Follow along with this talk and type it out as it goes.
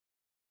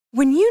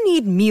When you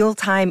need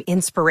mealtime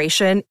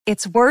inspiration,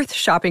 it's worth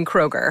shopping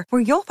Kroger,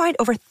 where you'll find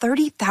over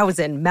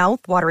 30,000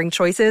 mouth-watering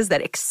choices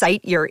that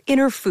excite your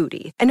inner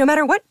foodie. And no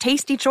matter what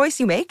tasty choice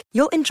you make,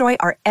 you'll enjoy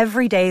our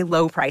everyday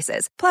low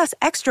prices, plus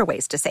extra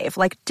ways to save,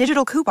 like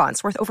digital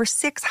coupons worth over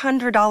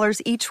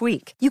 $600 each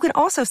week. You can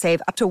also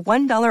save up to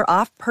 $1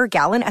 off per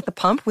gallon at the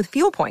pump with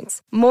fuel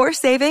points. More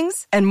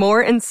savings and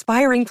more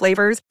inspiring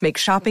flavors make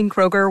shopping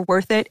Kroger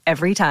worth it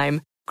every time.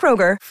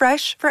 Kroger,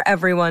 fresh for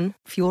everyone.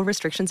 Fuel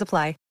restrictions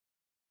apply.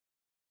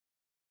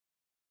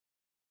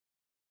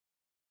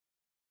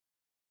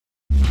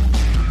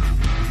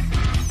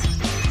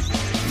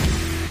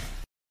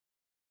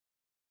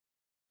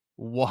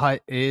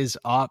 What is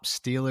up,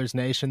 Steelers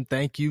Nation?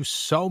 Thank you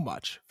so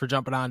much for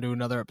jumping on to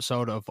another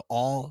episode of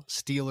All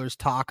Steelers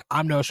Talk.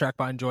 I'm Noah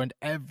Schreckbein, joined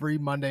every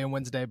Monday and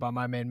Wednesday by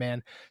my main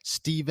man,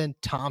 Steven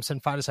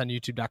Thompson. Find us on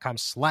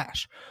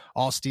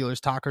youtube.com/All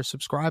Steelers Talkers.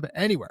 Subscribe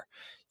anywhere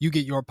you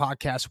get your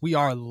podcast. We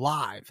are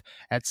live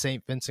at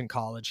St. Vincent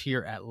College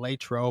here at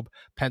Latrobe,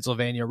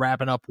 Pennsylvania,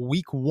 wrapping up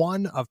week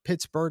 1 of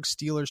Pittsburgh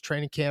Steelers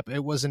training camp.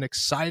 It was an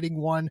exciting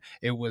one.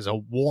 It was a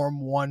warm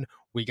one.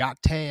 We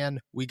got tan.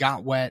 We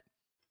got wet.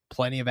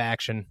 Plenty of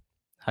action.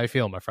 How you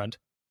feeling, my friend?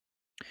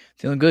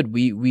 Feeling good.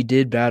 We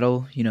did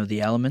battle,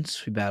 the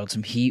elements. We battled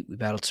some heat. We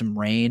battled some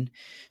rain.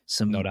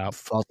 Some no doubt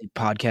faulty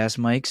podcast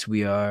mics.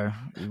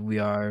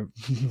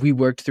 We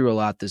worked through a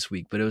lot this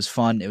week, but it was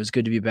fun. It was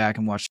good to be back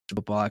and watch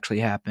football actually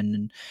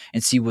happen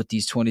and see what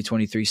these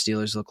 2023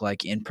 Steelers look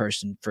like in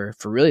person for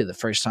really the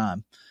first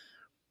time.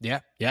 Yeah,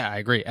 I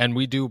agree. And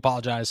we do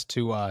apologize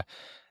to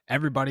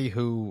everybody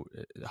who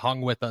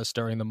hung with us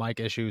during the mic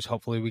issues.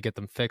 Hopefully we get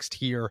them fixed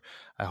here.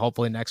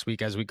 Hopefully next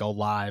week as we go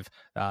live,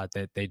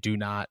 that they do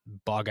not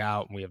bug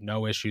out and we have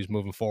no issues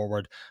moving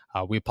forward.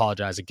 We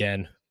apologize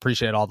again.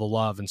 Appreciate all the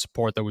love and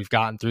support that we've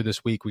gotten through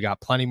this week. We got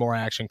plenty more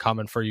action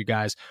coming for you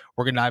guys.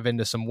 We're going to dive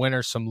into some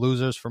winners, some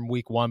losers from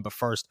week 1. But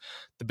first,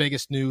 the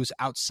biggest news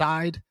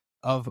outside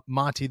of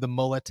Monty the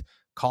Mullet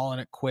calling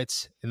it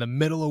quits in the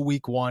middle of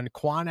week 1.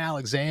 Quan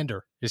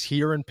Alexander is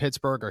here in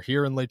Pittsburgh or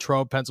here in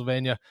Latrobe,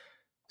 Pennsylvania.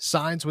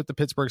 Signs with the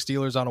Pittsburgh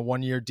Steelers on a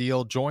 1-year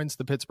deal, joins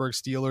the Pittsburgh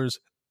Steelers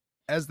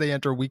as they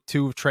enter week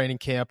 2 of training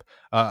camp,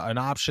 an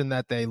option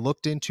that they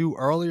looked into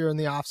earlier in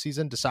the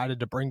offseason, decided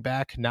to bring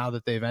back now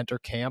that they've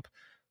entered camp.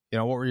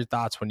 What were your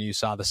thoughts when you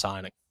saw the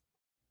signing?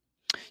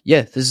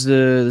 Yeah, this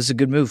is a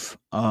good move.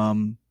 I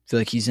feel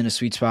like he's in a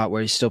sweet spot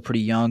where he's still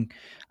pretty young,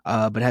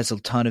 but has a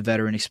ton of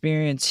veteran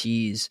experience.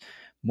 He's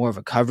more of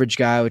a coverage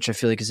guy, which I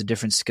feel like is a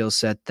different skill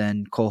set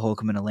than Cole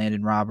Holcomb and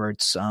Landon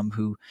Roberts,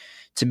 who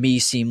to me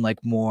seem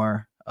like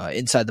more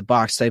inside the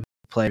box type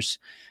of players.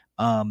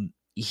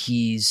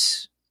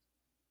 He's,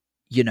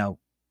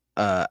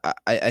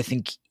 I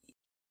think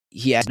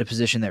he has a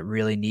position that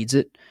really needs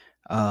it.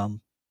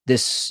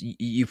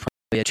 You probably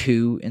had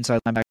 2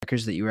 inside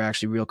linebackers that you were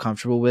actually real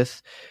comfortable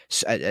with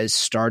as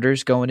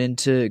starters going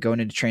into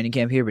training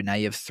camp here, but now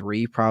you have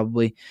 3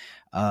 probably.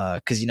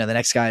 Because the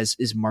next guy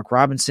is Mark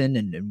Robinson,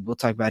 and we'll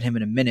talk about him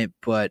in a minute.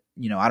 But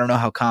I don't know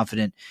how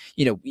confident.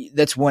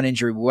 That's one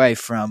injury away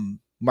from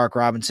Mark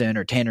Robinson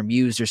or Tanner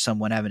Muse or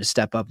someone having to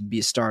step up and be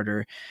a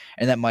starter,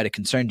 and that might have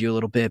concerned you a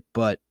little bit.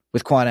 But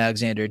with Quan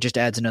Alexander, it just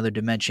adds another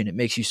dimension. It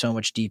makes you so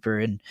much deeper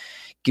and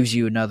gives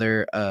you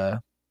another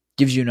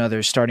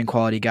starting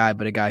quality guy,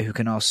 but a guy who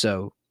can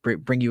also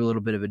bring you a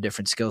little bit of a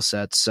different skill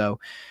set.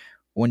 So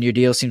 1-year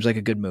deal seems like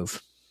a good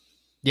move.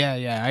 Yeah,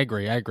 I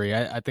agree.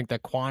 I think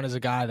that Quan is a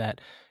guy that,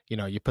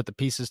 you put the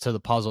pieces to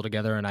the puzzle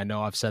together, and I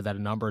know I've said that a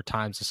number of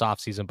times this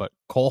offseason, but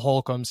Cole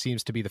Holcomb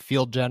seems to be the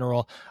field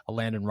general.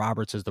 Landon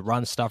Roberts is the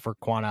run stuffer.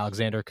 Quan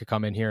Alexander could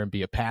come in here and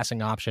be a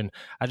passing option.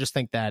 I just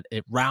think that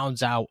it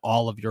rounds out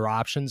all of your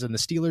options, and the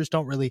Steelers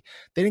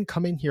they didn't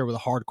come in here with a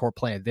hardcore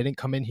plan. They didn't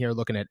come in here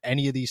looking at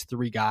any of these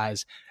 3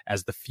 guys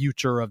as the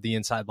future of the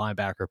inside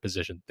linebacker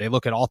position. They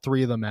look at all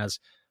 3 of them as,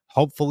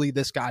 hopefully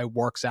this guy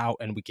works out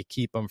and we could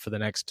keep him for the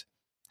next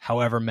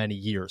however many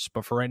years.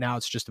 But for right now,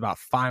 it's just about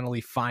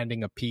finally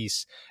finding a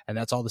piece, and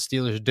that's all the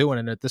Steelers are doing.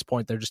 And at this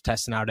point, they're just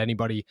testing out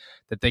anybody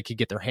that they could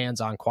get their hands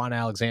on. Quan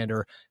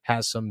Alexander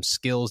has some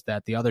skills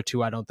that the other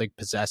 2 I don't think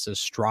possesses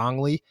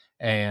strongly,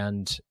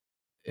 and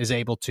is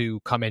able to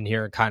come in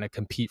here and kind of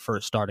compete for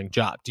a starting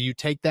job. Do you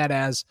take that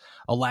as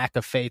a lack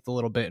of faith a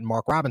little bit in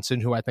Mark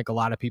Robinson, who I think a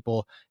lot of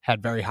people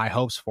had very high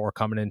hopes for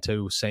coming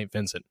into St.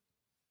 Vincent?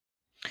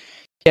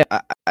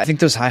 Yeah, I think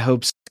those high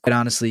hopes, quite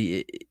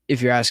honestly,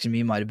 if you're asking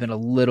me, might have been a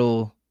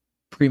little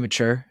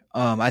premature.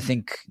 I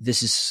think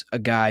this is a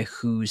guy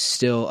who's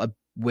still a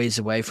ways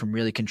away from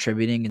really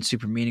contributing in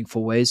super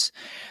meaningful ways.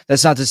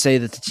 That's not to say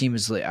that the team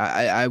is –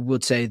 I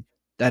would say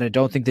that I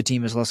don't think the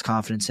team has less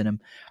confidence in him.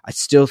 I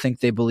still think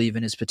they believe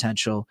in his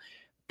potential.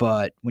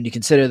 But when you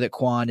consider that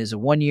Quan is a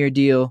 1-year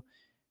deal,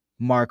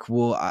 Mark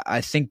will,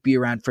 I think, be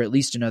around for at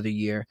least another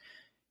year.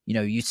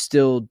 You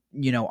still,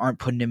 aren't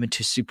putting him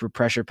into super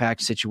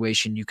pressure-packed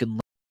situation. You can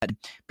let him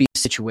be a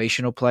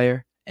situational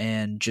player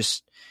and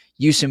just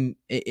use him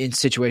in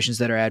situations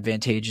that are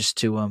advantageous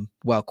to him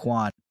while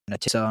Quan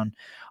takes on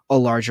a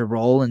larger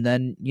role. And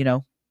then,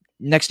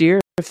 next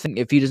year, thing.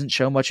 If he doesn't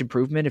show much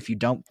improvement, if you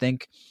don't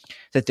think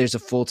that there's a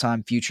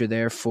full-time future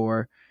there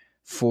for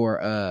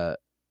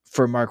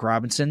Mark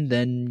Robinson,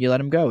 then you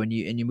let him go and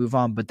you move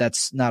on. But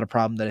that's not a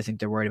problem that I think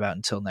they're worried about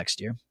until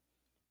next year.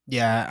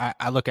 Yeah,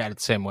 I look at it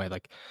the same way.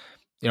 Like,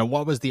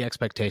 what was the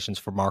expectations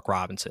for Mark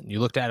Robinson? You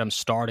looked at him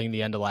starting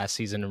the end of last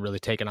season and really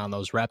taking on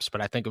those reps,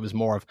 but I think it was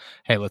more of,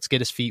 hey, let's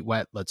get his feet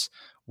wet. Let's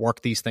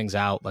work these things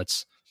out.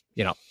 Let's,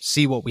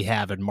 see what we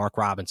have in Mark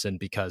Robinson,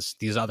 because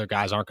these other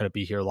guys aren't going to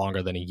be here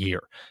longer than a year.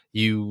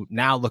 You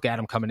now look at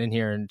him coming in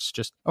here and it's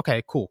just,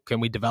 okay, cool. Can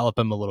we develop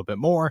him a little bit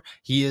more?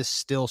 He is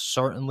still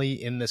certainly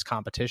in this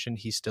competition.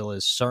 He still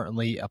is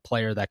certainly a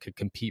player that could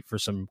compete for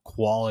some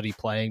quality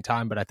playing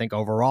time. But I think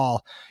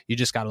overall, you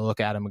just got to look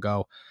at him and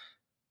go,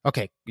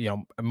 okay,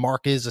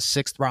 Mark is a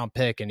 6th round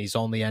pick and he's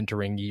only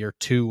entering year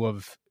 2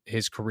 of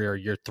his career,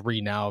 year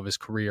 3 now of his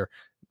career.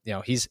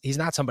 He's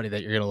not somebody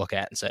that you're going to look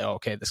at and say, oh,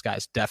 okay, this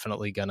guy's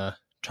definitely going to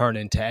turn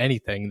into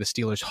anything. The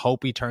Steelers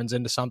hope he turns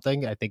into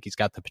something. I think he's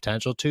got the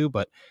potential to,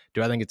 but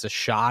do I think it's a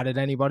shot at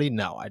anybody?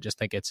 No, I just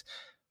think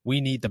we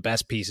need the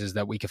best pieces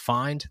that we could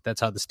find. That's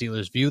how the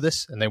Steelers view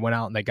this. And they went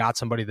out and they got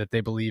somebody that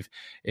they believe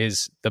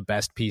is the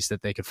best piece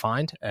that they could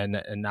find.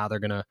 And now they're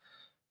going to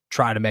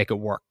try to make it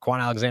work. Quan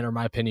Alexander, in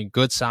my opinion,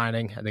 good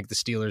signing. I think the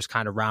Steelers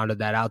kind of rounded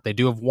that out. They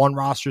do have one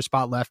roster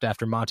spot left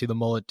after Monty the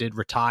Mullet did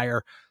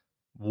retire.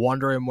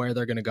 Wondering where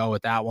they're going to go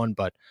with that one,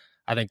 but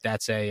I think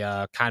that's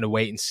a kind of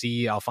wait and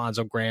see.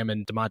 Alfonso Graham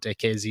and Damontae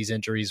Kazee's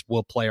injuries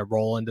will play a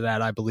role into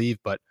that, I believe,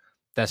 but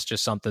that's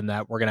just something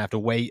that we're going to have to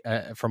wait.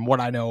 From what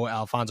I know,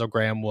 Alfonso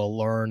Graham will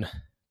learn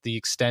the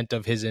extent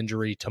of his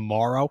injury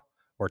tomorrow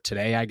or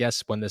today, I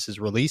guess, when this is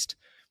released,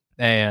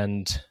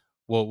 and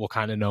we'll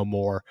kind of know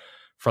more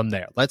from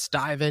there. Let's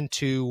dive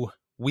into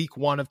week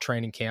 1 of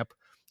training camp.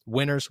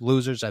 Winners,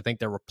 losers. I think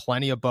there were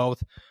plenty of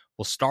both.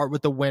 We'll start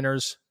with the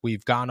winners.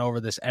 We've gone over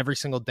this every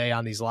single day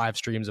on these live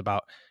streams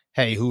about,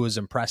 hey, who was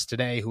impressed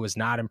today? Who was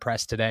not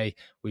impressed today?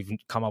 We've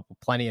come up with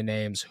plenty of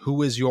names.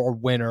 Who is your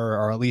winner,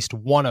 or at least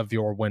one of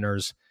your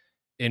winners,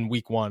 in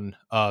week 1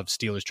 of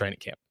Steelers training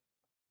camp?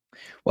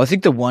 Well, I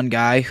think the one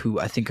guy who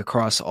I think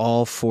across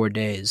all 4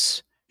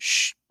 days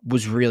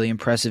was really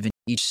impressive in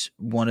each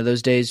one of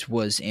those days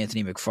was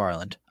Anthony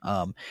McFarland.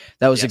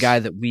 That was a guy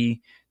that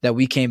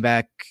we came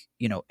back,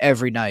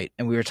 every night,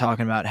 and we were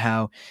talking about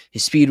how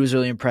his speed was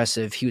really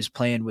impressive. He was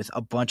playing with a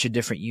bunch of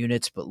different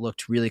units, but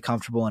looked really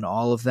comfortable in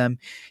all of them.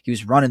 He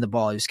was running the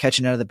ball. He was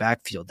catching out of the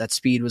backfield. That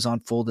speed was on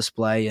full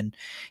display. And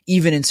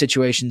even in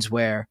situations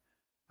where,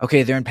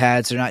 okay, they're in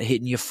pads, they're not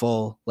hitting you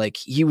full, like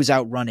he was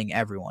outrunning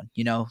everyone,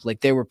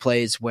 like there were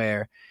plays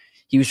where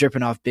he was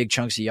ripping off big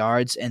chunks of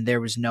yards, and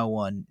there was no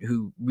one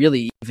who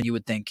really, even you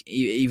would think,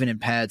 even in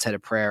pads, had a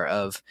prayer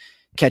of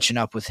catching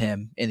up with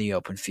him in the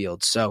open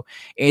field. So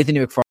Anthony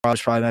McFarland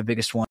was probably my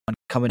biggest one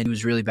coming in. He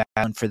was really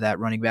battling for that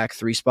running back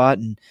 3 spot,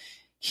 and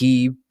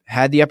he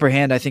had the upper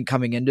hand, I think,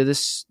 coming into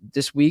this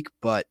week,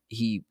 but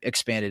he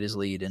expanded his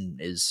lead and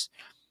is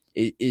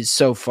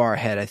so far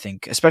ahead, I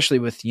think, especially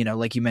with,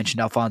 like you mentioned,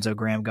 Alfonso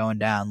Graham going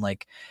down.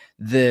 Like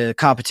the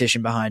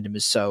competition behind him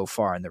is so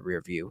far in the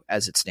rear view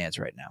as it stands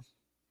right now.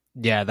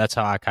 Yeah, that's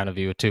how I kind of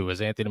view it too.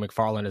 Is Anthony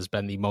McFarland has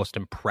been the most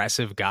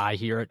impressive guy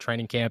here at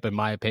training camp, in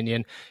my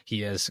opinion. He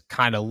has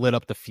kind of lit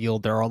up the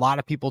field. There are a lot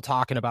of people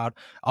talking about,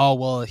 oh,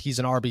 well, he's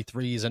an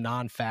RB3, he's a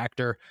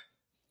non-factor.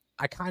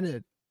 I kind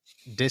of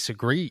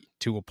disagree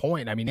to a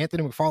point. I mean,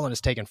 Anthony McFarland has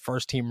taken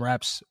first-team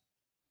reps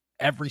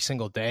every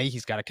single day.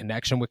 He's got a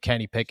connection with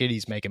Kenny Pickett.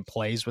 He's making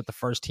plays with the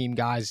first-team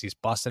guys. He's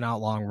busting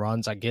out long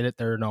runs. I get it.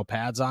 There are no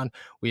pads on.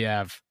 We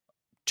have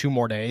 2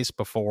 more days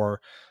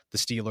before the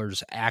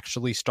Steelers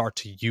actually start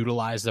to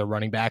utilize their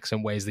running backs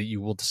in ways that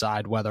you will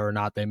decide whether or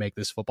not they make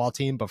this football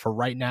team. But for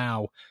right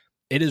now,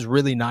 it is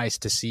really nice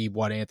to see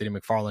what Anthony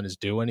McFarland is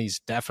doing. He's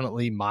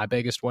definitely my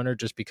biggest winner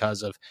just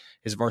because of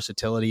his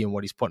versatility and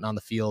what he's putting on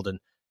the field, and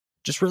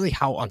just really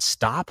how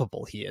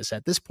unstoppable he is.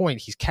 At this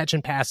point, he's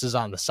catching passes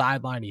on the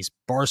sideline. He's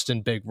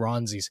bursting big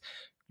runs. He's,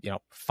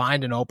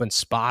 finding open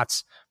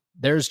spots.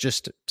 There's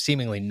just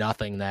seemingly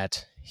nothing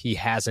that he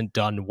hasn't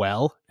done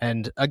well.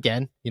 And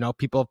again,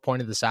 people have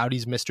pointed this out.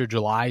 He's Mr.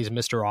 July. He's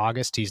Mr.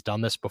 August. He's done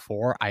this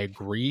before. I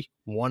agree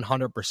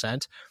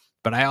 100%.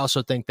 But I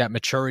also think that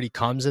maturity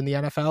comes in the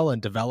NFL,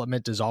 and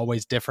development is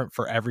always different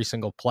for every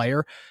single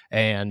player.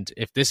 And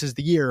if this is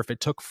the year, if it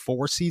took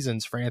 4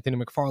 seasons for Anthony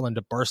McFarland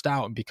to burst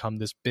out and become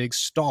this big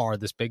star,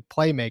 this big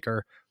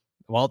playmaker,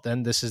 well,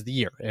 then this is the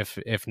year.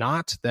 If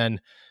not, then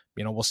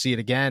we'll see it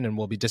again and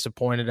we'll be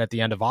disappointed at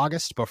the end of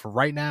August. But for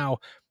right now,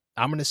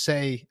 I'm going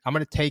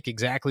to take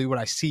exactly what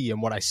I see,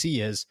 and what I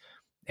see is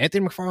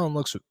Anthony McFarland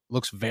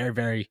looks very,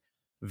 very,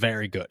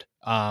 very good.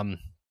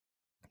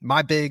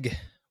 My big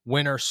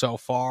winner so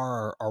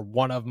far, or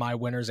one of my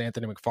winners,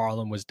 Anthony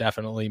McFarland, was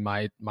definitely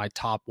my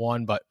top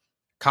one, but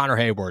Connor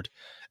Hayward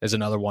is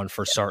another one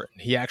for certain.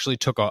 He actually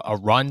took a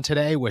run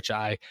today, which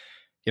I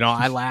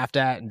laughed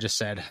at and just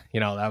said,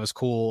 that was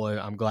cool.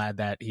 I'm glad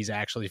that he's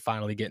actually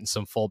finally getting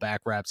some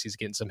fullback reps. He's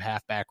getting some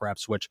halfback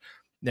reps, which,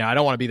 I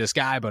don't want to be this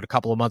guy, but a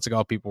couple of months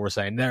ago, people were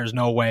saying there's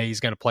no way he's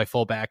going to play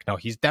fullback. No,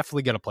 he's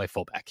definitely going to play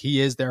fullback. He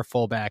is their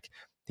fullback.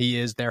 He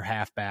is their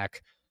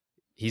halfback.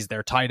 He's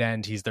their tight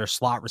end. He's their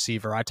slot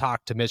receiver. I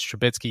talked to Mitch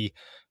Trubisky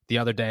the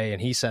other day, and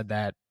he said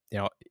that,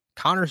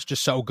 Connor's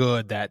just so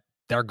good that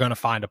they're going to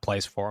find a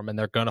place for him and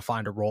they're going to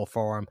find a role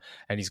for him,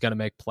 and he's going to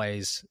make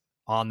plays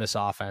on this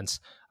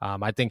offense.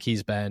 I think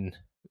he's been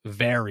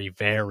very,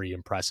 very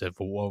impressive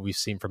with what we've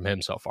seen from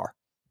him so far.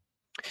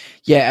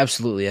 Yeah,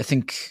 absolutely. I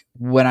think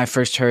when I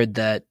first heard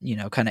that,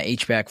 kind of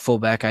H-back,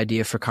 fullback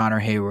idea for Connor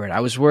Heyward,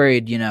 I was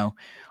worried, are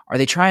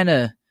they trying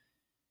to,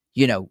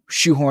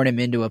 shoehorn him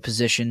into a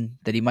position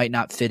that he might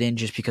not fit in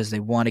just because they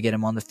want to get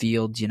him on the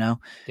field,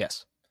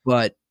 Yes.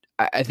 But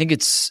I think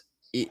it's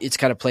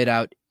kind of played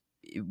out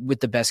with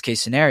the best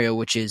case scenario,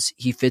 which is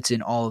he fits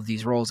in all of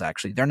these roles.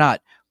 Actually, they're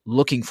not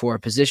looking for a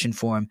position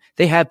for him.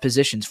 They have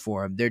positions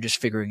for him. They're just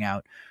figuring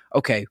out,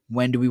 okay,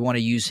 when do we want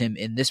to use him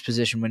in this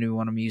position? When do we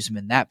want to use him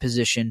in that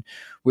position?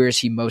 Where is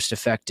he most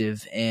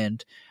effective?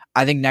 And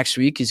I think next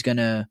week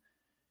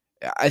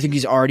I think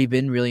he's already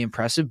been really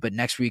impressive, but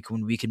next week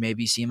when we can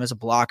maybe see him as a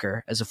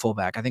blocker, as a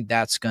fullback, I think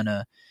that's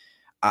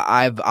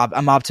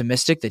I'm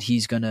optimistic that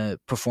he's going to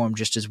perform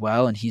just as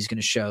well, and he's going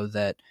to show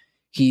that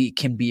he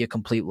can be a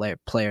complete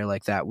player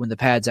like that when the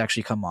pads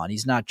actually come on.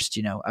 He's not just,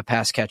 a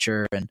pass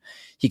catcher and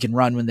he can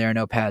run when there are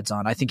no pads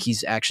on. I think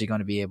he's actually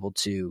going to be able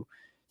to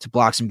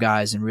block some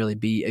guys and really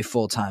be a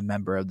full-time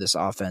member of this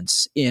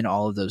offense in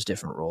all of those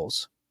different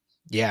roles.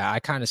 Yeah, I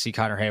kind of see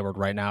Connor Heyward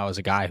right now as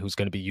a guy who's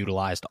going to be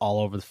utilized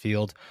all over the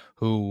field,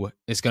 who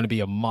is going to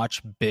be a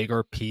much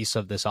bigger piece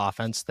of this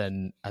offense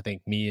than I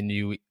think me and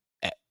you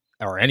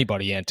or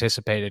anybody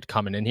anticipated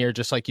coming in here.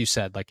 Just like you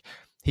said, like,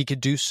 he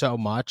could do so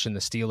much, and the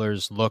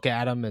Steelers look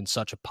at him in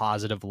such a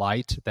positive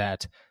light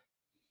that,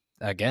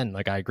 again,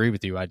 like, I agree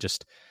with you. I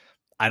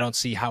don't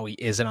see how he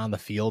isn't on the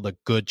field a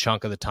good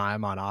chunk of the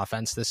time on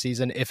offense this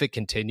season if it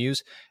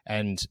continues.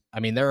 And I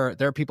mean, there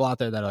are people out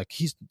there that are like,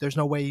 there's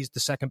no way he's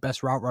the second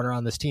best route runner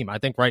on this team. I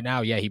think right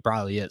now, yeah, he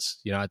probably is.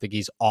 I think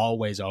he's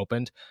always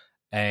opened.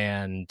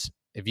 And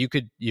if you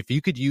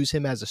could use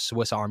him as a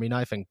Swiss Army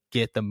knife and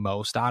get the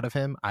most out of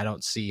him, I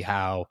don't see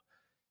how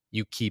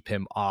you keep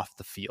him off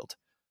the field.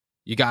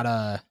 You got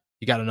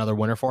another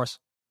winner for us?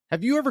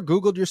 Have you ever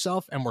Googled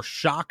yourself and were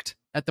shocked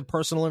at the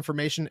personal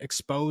information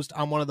exposed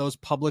on one of those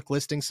public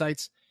listing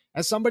sites?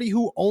 As somebody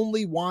who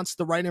only wants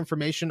the right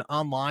information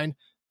online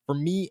for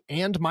me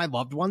and my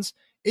loved ones,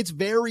 it's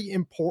very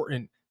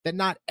important that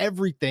not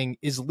everything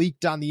is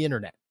leaked on the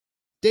internet.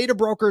 Data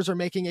brokers are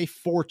making a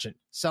fortune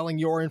selling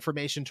your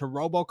information to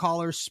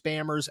robocallers,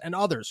 spammers, and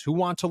others who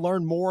want to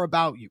learn more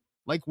about you,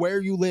 like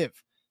where you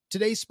live.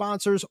 Today's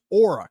sponsors,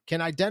 Aura,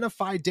 can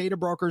identify data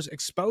brokers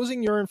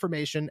exposing your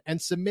information and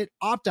submit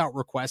opt-out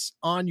requests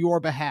on your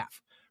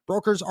behalf.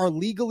 Brokers are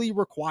legally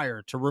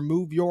required to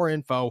remove your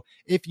info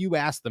if you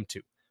ask them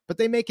to, but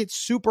they make it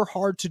super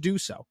hard to do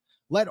so.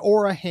 Let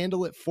Aura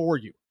handle it for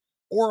you.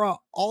 Aura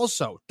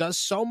also does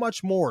so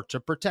much more to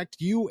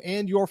protect you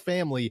and your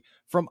family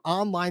from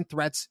online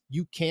threats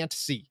you can't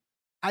see.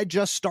 I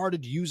just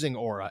started using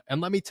Aura,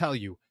 and let me tell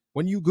you,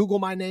 when you Google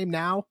my name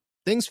now,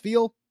 things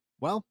feel,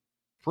 well,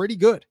 pretty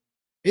good.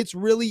 It's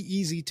really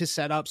easy to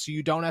set up so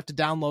you don't have to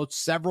download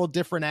several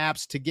different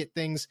apps to get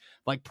things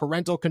like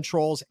parental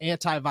controls,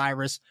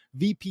 antivirus,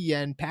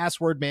 VPN,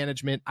 password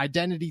management,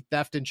 identity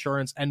theft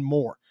insurance, and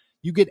more.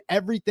 You get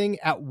everything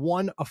at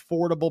one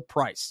affordable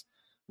price.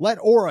 Let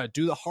Aura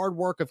do the hard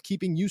work of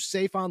keeping you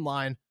safe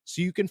online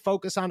so you can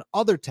focus on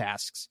other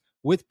tasks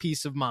with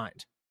peace of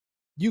mind.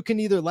 You can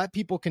either let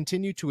people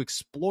continue to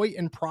exploit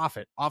and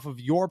profit off of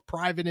your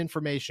private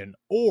information,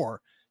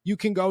 or you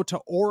can go to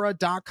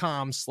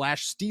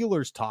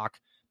aura.com/Steelers Talk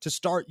to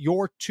start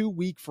your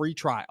 2-week free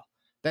trial.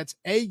 That's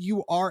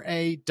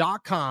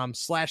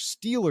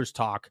aura.com/Steelers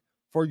Talk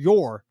for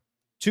your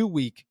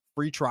 2-week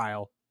free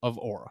trial of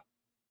Aura.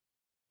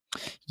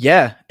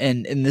 Yeah,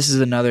 and this is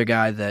another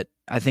guy that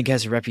I think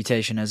has a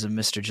reputation as a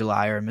Mr.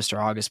 July or Mr.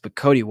 August, but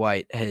Cody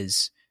White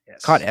has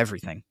caught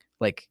everything.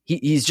 Like,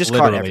 he's just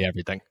literally caught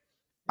everything.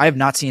 I have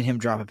not seen him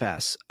drop a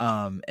pass.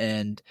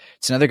 And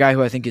it's another guy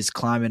who I think is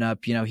climbing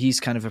up.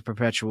 He's kind of he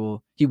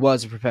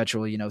was a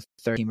perpetual,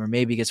 third team, or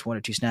maybe gets 1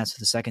 or 2 snaps with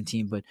the second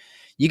team, but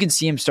you can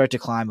see him start to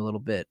climb a little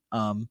bit.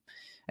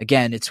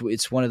 Again,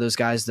 it's one of those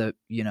guys that,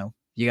 you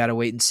got to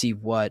wait and see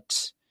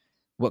what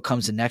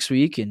comes in next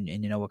week and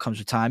what comes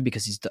with time,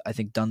 because he's, I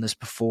think, done this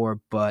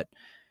before. But I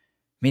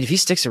mean, if he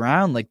sticks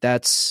around, like,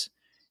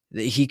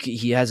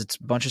 he has a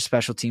bunch of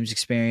special teams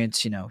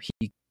experience. He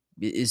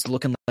is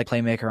looking like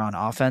playmaker on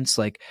offense.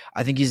 Like,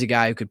 I think he's a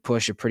guy who could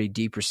push a pretty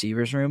deep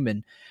receivers room.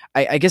 And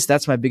I guess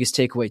that's my biggest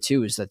takeaway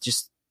too, is that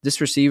just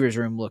this receivers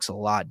room looks a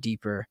lot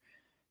deeper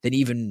than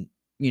even,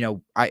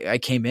 I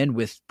came in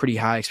with pretty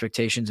high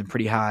expectations and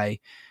pretty high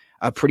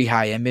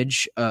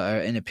image,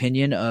 and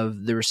opinion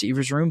of the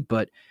receivers room,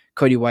 but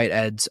Cody White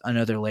adds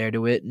another layer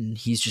to it. And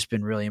he's just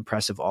been really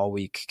impressive all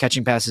week,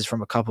 catching passes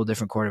from a couple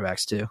different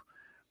quarterbacks too.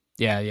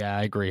 Yeah,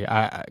 I agree.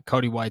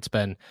 Cody White's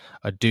been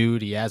a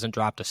dude. He hasn't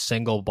dropped a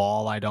single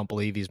ball. I don't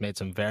believe he's made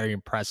some very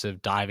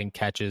impressive diving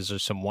catches or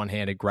some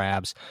one-handed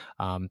grabs.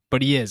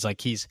 But he is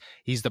like he's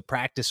the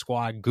practice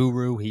squad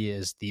guru. He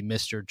is the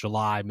Mr.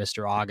 July,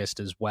 Mr. August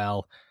as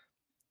well.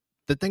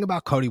 The thing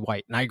about Cody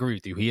White, and I agree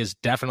with you, he is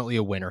definitely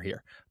a winner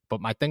here.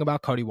 But my thing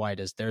about Cody White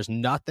is there's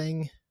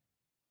nothing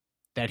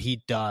that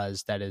he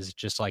does that is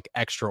just like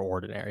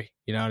extraordinary.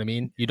 You know what I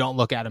mean? You don't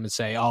look at him and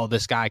say, oh,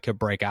 this guy could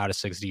break out a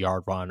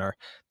 60-yard run, or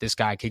this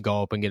guy could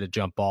go up and get a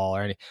jump ball,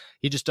 or anything.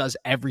 He just does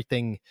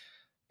everything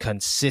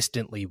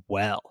consistently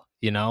well,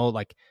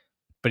 like,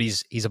 but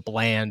he's a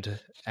bland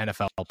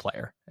NFL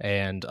player.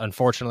 And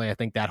unfortunately, I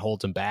think that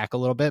holds him back a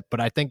little bit. But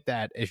I think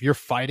that if you're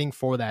fighting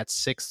for that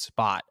sixth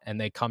spot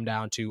and they come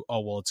down to,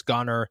 oh, well, it's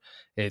Gunner,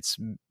 it's,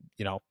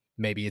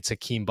 maybe it's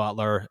Hakeem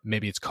Butler,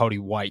 maybe it's Cody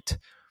White,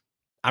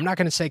 I'm not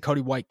going to say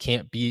Cody White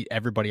can't beat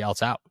everybody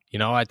else out.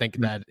 I think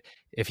that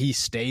if he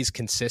stays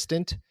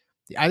consistent,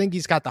 I think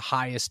he's got the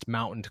highest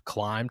mountain to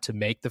climb to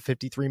make the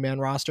 53-man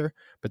roster.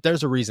 But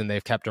there's a reason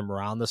they've kept him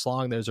around this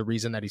long. There's a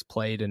reason that he's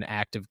played in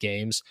active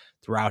games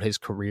throughout his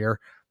career.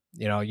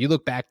 You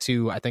look back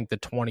to, I think, the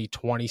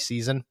 2020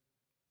 season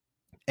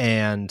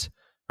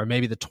or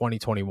maybe the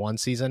 2021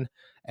 season,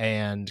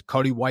 and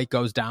Cody White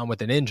goes down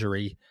with an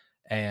injury.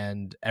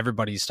 And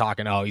everybody's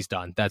talking, oh, he's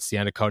done. That's the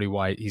end of Cody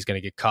White. He's going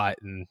to get cut,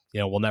 and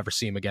we'll never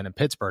see him again in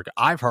Pittsburgh.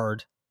 I've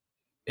heard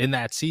in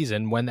that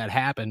season when that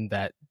happened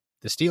that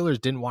the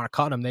Steelers didn't want to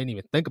cut him. They didn't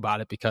even think about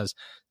it because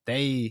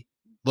they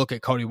look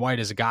at Cody White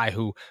as a guy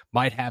who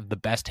might have the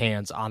best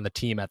hands on the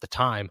team at the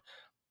time.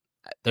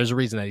 There's a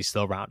reason that he's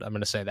still around. I'm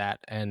going to say that.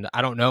 And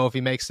I don't know if he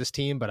makes this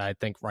team, but I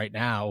think right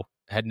now,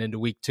 heading into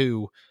week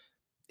 2,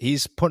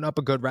 he's putting up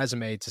a good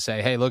resume to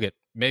say, hey, look,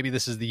 maybe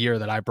this is the year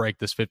that I break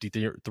this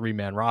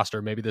 53-man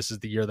roster. Maybe this is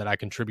the year that I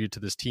contribute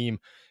to this team,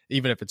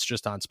 even if it's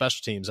just on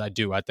special teams. I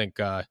think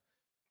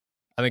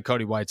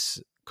Cody White's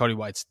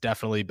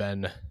definitely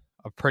been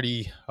a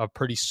pretty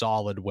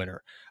solid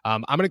winner.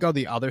 I'm going to go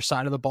the other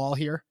side of the ball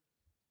here.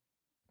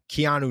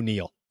 Keanu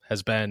Neal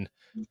has been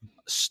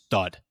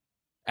stud,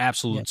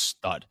 absolute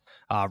stud.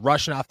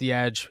 Rushing off the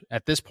edge.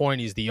 At this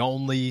point, he's the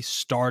only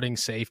starting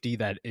safety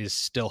that is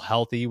still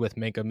healthy, with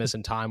Minkah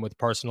missing time with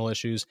personal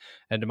issues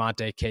and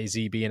Damontae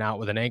Kazee being out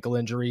with an ankle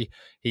injury.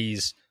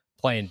 He's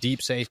playing deep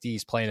safety.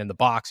 He's playing in the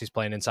box. He's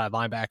playing inside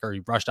linebacker.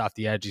 He rushed off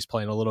the edge. He's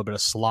playing a little bit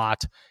of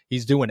slot.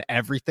 He's doing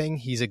everything.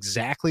 He's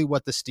exactly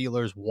what the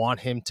Steelers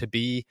want him to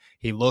be.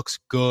 He looks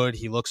good.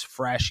 He looks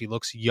fresh. He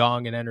looks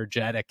young and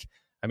energetic.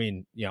 I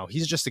mean,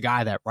 he's just a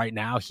guy that right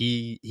now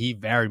he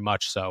very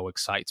much so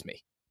excites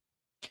me.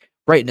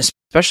 Right, and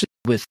especially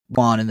with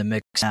Juan in the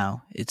mix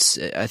now,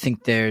 I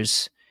think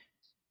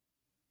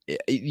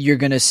you're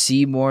going to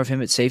see more of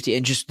him at safety,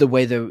 and just the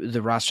way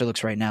the roster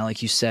looks right now,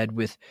 like you said,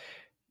 with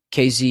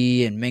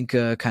KZ and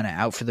Minkah kind of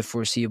out for the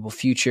foreseeable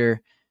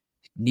future,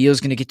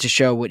 Neal's going to get to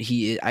show what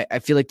he is. I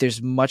feel like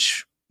there's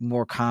much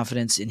more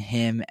confidence in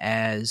him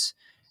as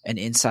an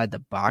inside the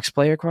box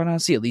player, quite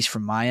honestly, at least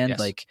from my end,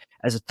 like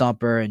as a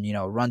thumper and,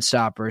 run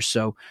stopper.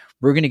 So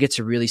we're going to get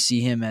to really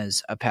see him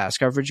as a pass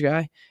coverage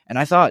guy. And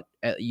I thought,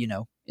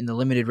 in the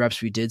limited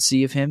reps we did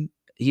see of him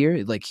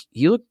here, like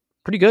he looked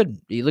pretty good.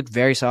 He looked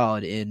very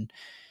solid in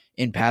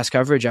pass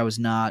coverage. I was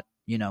not,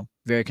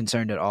 very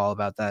concerned at all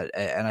about that.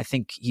 And I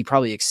think he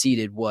probably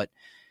exceeded what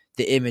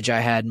the image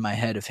I had in my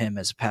head of him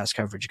as a pass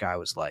coverage guy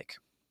was like.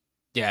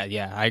 Yeah,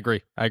 I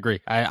agree.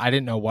 I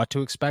didn't know what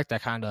to expect. I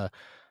kind of,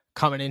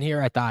 coming in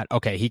here, I thought,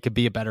 okay, he could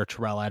be a better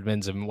Terrell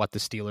Edmunds and what the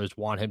Steelers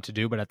want him to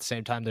do. But at the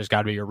same time, there's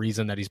got to be a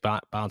reason that he's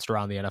bounced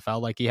around the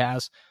NFL like he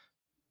has.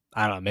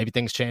 I don't know. Maybe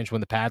things change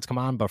when the pads come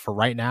on. But for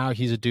right now,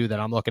 he's a dude that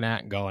I'm looking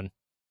at and going,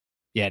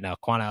 yeah, no,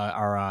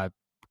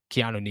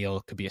 Keanu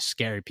Neal could be a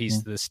scary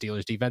piece to the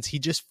Steelers defense. He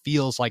just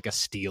feels like a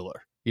Steeler.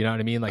 You know what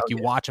I mean? Like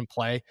watch him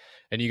play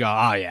and you go,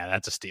 oh, yeah,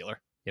 that's a Steeler.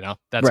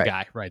 That's a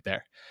guy right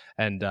there.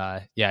 And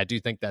I do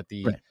think that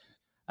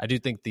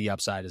the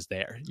upside is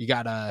there. You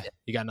got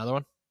another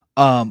one?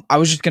 I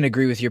was just going to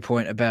agree with your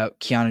point about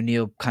Keanu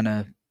Neal kind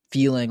of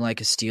feeling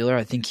like a Steeler.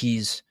 I think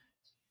he's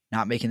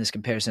not making this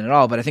comparison at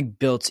all, but I think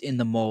built in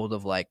the mold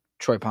of like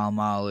Troy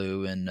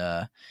Polamalu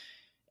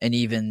and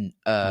even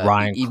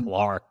Ryan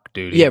Clark,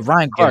 dude. Yeah,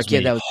 Ryan Clark.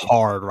 Yeah, that was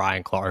hard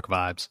Ryan Clark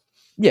vibes.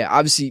 Yeah,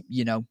 obviously,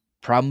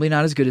 probably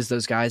not as good as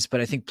those guys,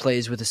 but I think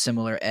plays with a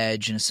similar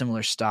edge and a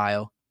similar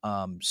style.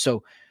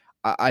 So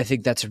I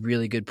think that's a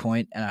really good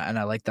point, and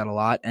I like that a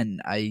lot.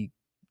 And I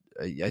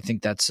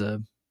think that's a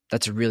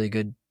really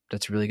good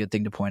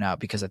thing to point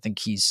out, because I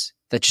think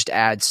that just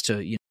adds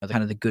to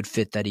kind of the good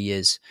fit that he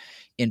is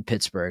in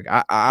Pittsburgh.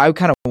 I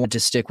kind of want to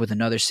stick with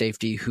another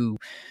safety who,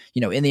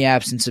 in the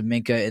absence of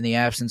Minkah, in the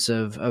absence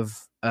of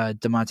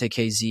Damontae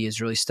Kazee,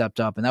 has really stepped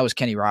up, and that was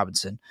Kenny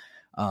Robinson.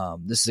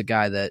 This is a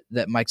guy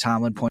that Mike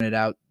Tomlin pointed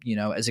out,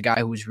 as a guy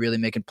who was really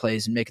making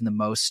plays and making the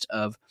most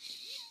of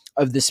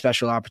this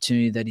special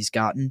opportunity that he's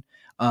gotten.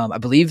 I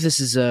believe this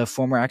is a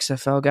former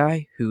XFL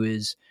guy who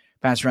is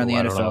bounced around the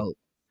NFL.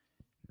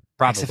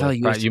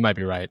 Probably. Right. You might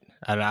be right.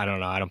 I don't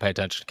know. I don't pay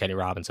attention to Kenny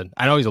Robinson.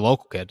 I know he's a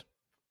local kid.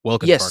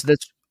 Yes,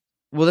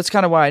 Well, that's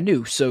kind of why I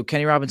knew. So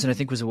Kenny Robinson, I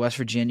think, was a West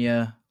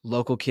Virginia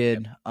local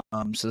kid.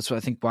 So that's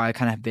why I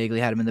kind of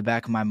vaguely had him in the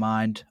back of my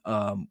mind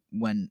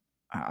when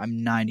I'm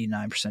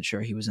 99%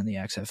 sure he was in the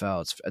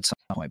XFL at some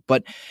point.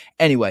 But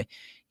anyway,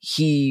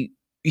 he's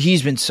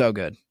been so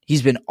good.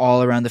 He's been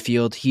all around the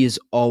field. He is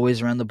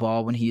always around the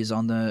ball when he is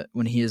on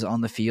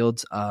the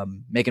field,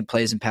 making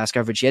plays and pass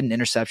coverage. He had an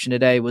interception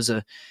today. It was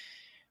a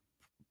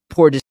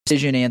poor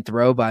decision and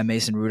throw by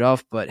Mason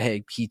Rudolph, but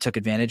hey, he took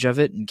advantage of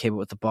it and came up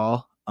with the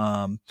ball.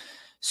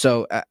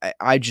 So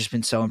I've just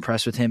been so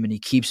impressed with him, and he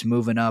keeps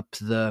moving up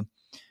the,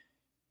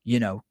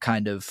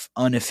 kind of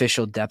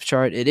unofficial depth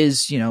chart. It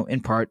is,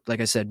 in part,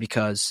 like I said,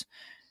 because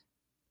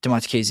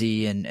Damontae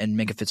Kazee and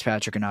Minkah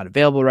Fitzpatrick are not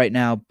available right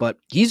now, but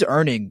he's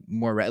earning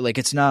more. Like,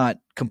 it's not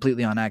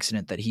completely on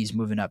accident that he's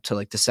moving up to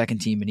like the second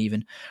team and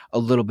even a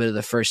little bit of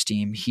the first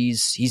team.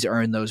 He's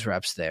earned those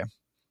reps there.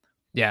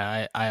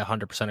 Yeah, I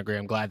 100% agree.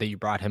 I'm glad that you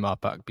brought him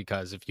up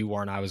because if you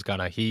weren't, I was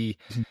gonna. He's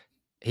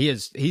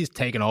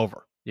taken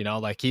over.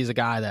 Like he's a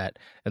guy that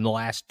in the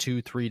last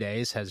 2-3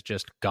 days has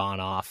just gone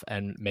off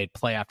and made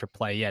play after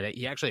play. Yeah,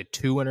 he actually had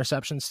 2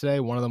 interceptions today.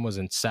 One of them was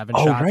in 7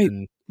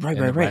 shots.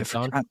 Right.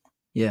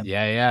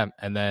 Yeah.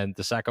 And then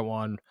the second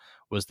one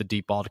was the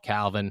deep ball to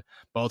Calvin,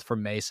 both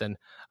from Mason.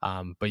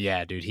 But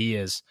yeah, dude,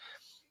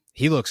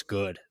 he looks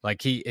good.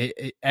 Like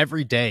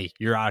every day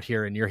you're out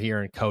here and you're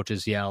hearing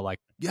coaches yell like,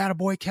 "Yeah,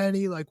 boy,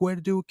 Kenny, like way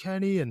to do it,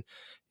 Kenny." And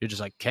you're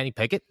just like, Kenny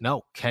Pickett?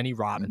 No, Kenny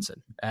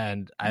Robinson.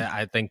 And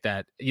I think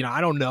that, I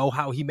don't know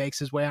how he makes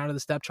his way onto the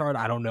step chart.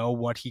 I don't know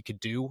what he could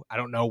do. I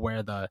don't know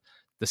where the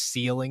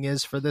ceiling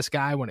is for this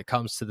guy when it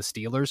comes to the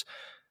Steelers.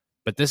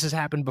 But this has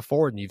happened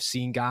before, and you've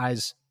seen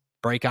guys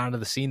break onto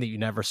the scene that you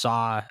never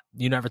thought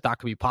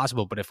could be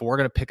possible. But if we're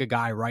going to pick a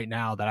guy right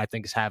now that I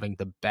think is having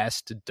the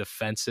best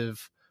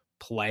defensive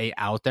play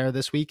out there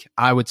this week,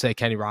 I would say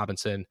Kenny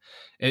Robinson.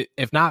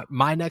 If not,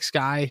 my next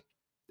guy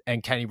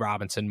and Kenny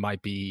Robinson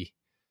might be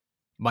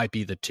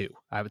the two,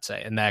 I would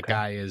say. And that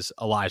guy is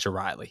Elijah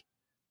Riley.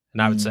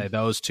 And I would say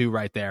those two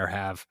right there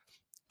have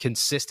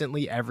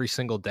consistently every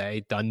single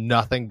day done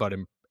nothing but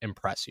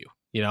impress you.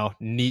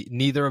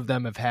 Neither of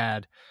them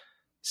have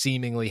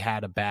seemingly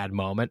had a bad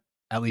moment,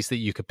 at least that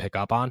you could pick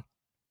up on.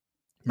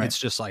 Right. It's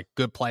just like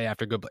good play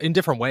after good play in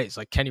different ways.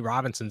 Like Kenny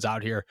Robinson's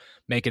out here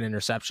making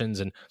interceptions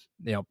and,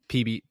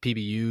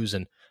 PBUs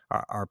and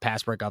our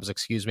pass breakups,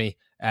 excuse me.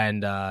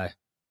 And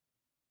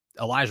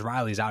Elijah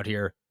Riley's out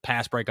here,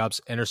 pass breakups,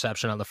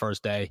 interception on the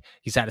first day.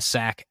 He's had a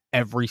sack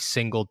every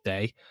single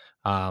day.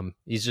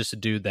 He's just a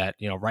dude that,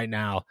 right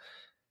now,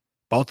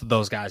 both of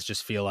those guys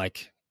just feel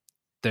like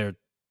they're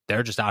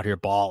just out here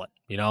balling,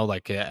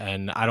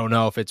 and I don't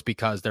know if it's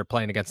because they're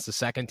playing against the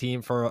second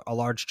team for a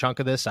large chunk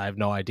of this. I have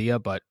no idea,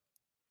 but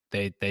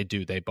they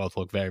both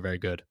look very, very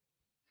good.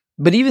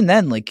 But even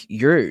then, like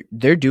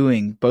they're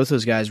doing, both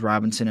those guys,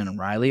 Robinson and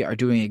Riley, are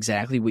doing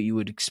exactly what you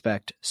would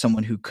expect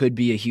someone who could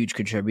be a huge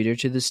contributor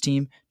to this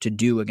team to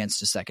do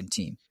against a second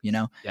team.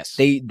 Yes,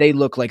 they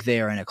look like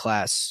they are in a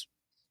class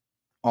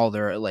all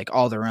their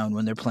own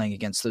when they're playing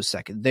against those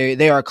second.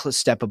 They are a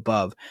step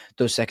above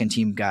those second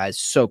team guys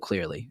so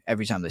clearly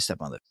every time they step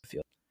on the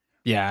field.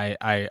 Yeah,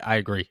 I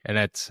agree. And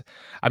I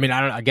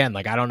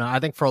don't know. I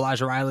think for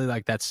Elijah Riley,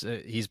 like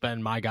he's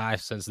been my guy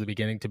since the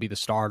beginning to be the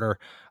starter.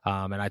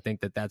 And I think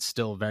that that's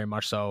still very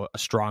much so a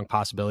strong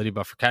possibility.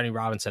 But for Kenny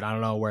Robinson, I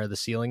don't know where the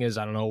ceiling is.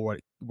 I don't know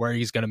where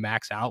he's going to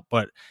max out.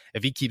 But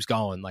if he keeps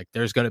going, like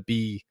there's going to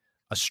be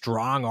a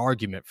strong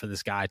argument for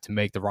this guy to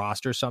make the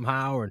roster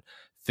somehow and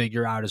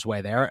figure out his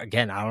way there.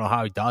 Again, I don't know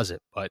how he does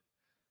it, but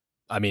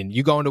I mean,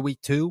 you go into week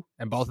 2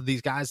 and both of these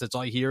guys, that's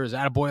all you hear is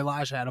attaboy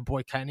Elijah,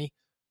 attaboy Kenny.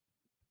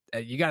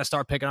 You got to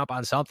start picking up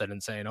on something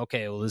and saying,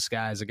 okay, well, this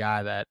guy is a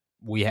guy that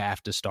we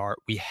have to start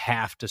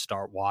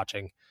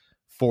watching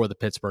for the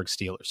Pittsburgh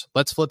Steelers.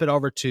 Let's flip it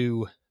over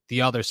to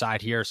the other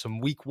side here. Some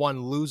week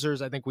 1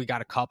 losers. I think we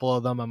got a couple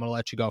of them. I'm going to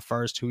let you go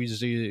first.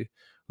 Who's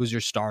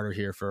your starter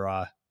here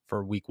for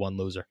week 1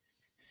 loser?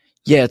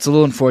 Yeah, it's a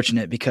little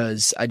unfortunate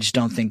because I just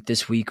don't think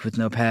this week with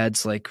no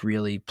pads like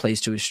really plays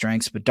to his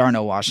strengths. But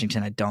Darnell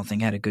Washington, I don't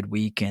think had a good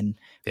week, and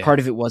part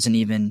of it wasn't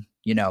even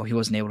he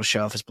wasn't able to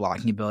show off his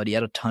blocking ability. He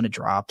had a ton of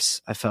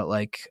drops. I felt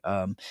like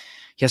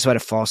he also had a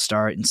false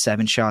start and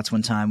 7 shots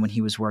one time when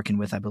he was working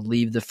with, I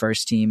believe, the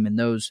first team, and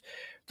those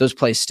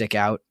plays stick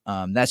out.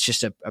 That's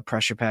just a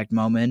pressure packed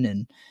moment,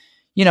 and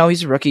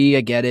he's a rookie.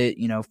 I get it.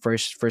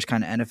 First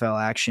kind of NFL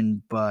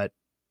action, but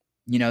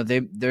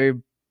they're.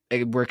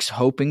 We're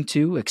expecting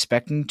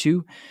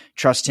to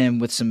trust him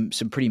with some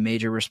pretty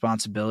major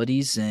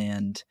responsibilities,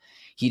 and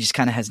he just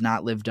kind of has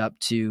not lived up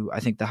to, I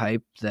think, the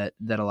hype that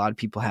a lot of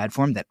people had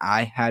for him, that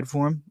I had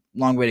for him.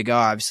 Long way to go,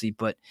 obviously,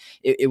 but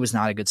it was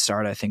not a good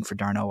start, I think, for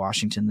Darnell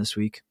Washington this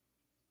week.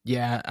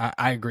 Yeah,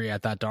 I agree. I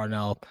thought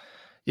Darnell,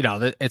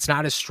 it's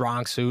not his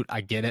strong suit.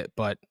 I get it,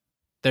 but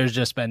there's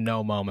just been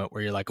no moment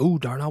where you're like, ooh,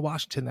 Darnell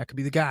Washington, that could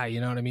be the guy. You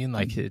know what I mean?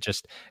 Like, it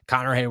just,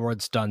 Connor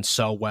Hayward's done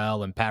so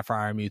well, and Pat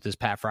Freiermuth is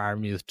Pat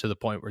Freiermuth to the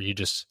point where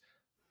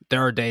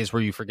there are days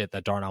where you forget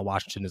that Darnell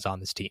Washington is on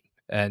this team.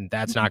 and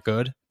that's not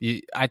good.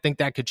 I think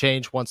that could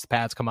change once the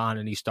pads come on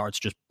and he starts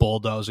just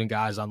bulldozing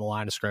guys on the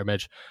line of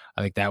scrimmage.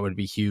 I think that would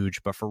be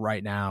huge. But for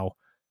right now,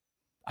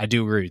 I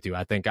do agree with you.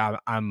 I think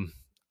I'm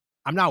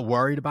not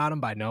worried about him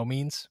by no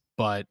means,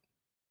 but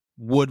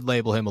would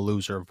label him a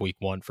loser of week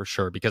one for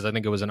sure, because I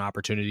think it was an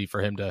opportunity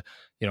for him to,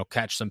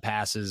 catch some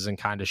passes and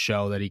kind of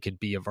show that he could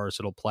be a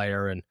versatile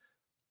player. And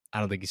I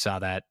don't think he saw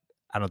that.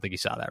 I don't think he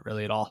saw that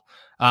really at all.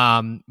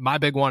 My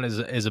big one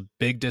is a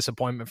big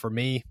disappointment for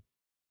me.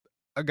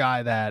 A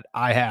guy that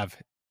I have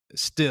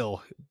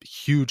still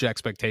huge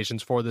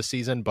expectations for this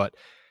season, but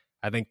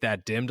I think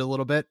that dimmed a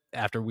little bit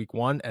after week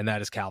one, and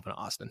that is Calvin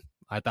Austin.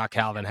 I thought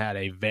Calvin had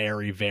a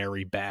very,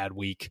 very bad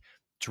week,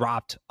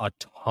 dropped a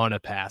ton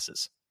of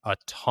passes,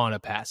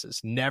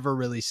 never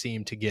really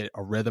seemed to get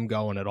a rhythm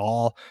going at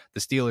all.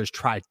 The Steelers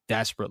tried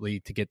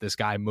desperately to get this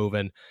guy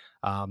moving,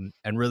 and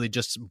really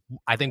just,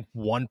 I think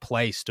one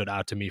play stood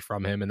out to me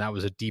from him, and that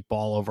was a deep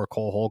ball over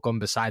Cole Holcomb.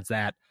 Besides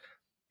that,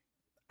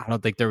 I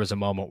don't think there was a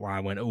moment where I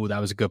went, "Ooh, that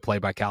was a good play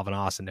by Calvin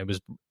Austin." It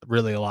was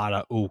really a lot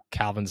of, "Ooh,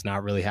 Calvin's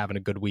not really having a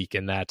good week."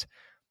 And that,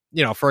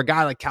 for a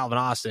guy like Calvin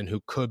Austin,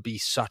 who could be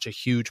such a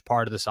huge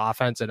part of this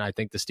offense, and I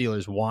think the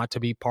Steelers want to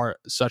be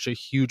such a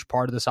huge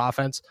part of this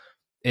offense,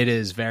 it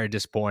is very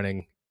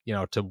disappointing,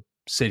 to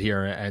sit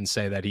here and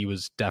say that he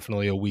was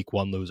definitely a week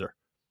one loser.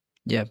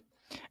 Yeah.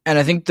 And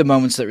I think the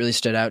moments that really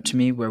stood out to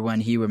me were when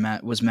he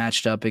was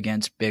matched up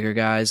against bigger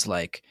guys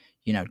like,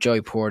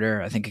 Joey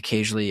Porter, I think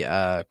occasionally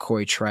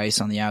Corey Trice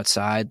on the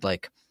outside.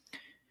 Like,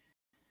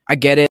 I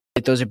get it.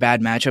 Like, those are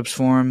bad matchups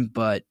for him,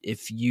 but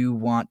if you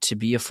want to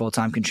be a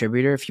full-time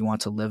contributor, if you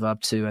want to live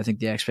up to, I think,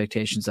 the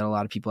expectations that a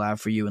lot of people have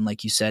for you, and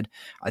like you said,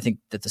 I think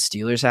that the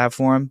Steelers have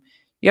for him,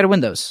 you got to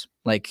win those.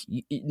 Like,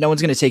 no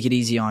one's going to take it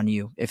easy on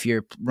you if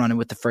you're running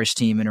with the first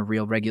team in a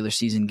real regular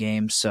season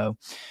game. So,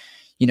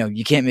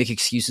 you can't make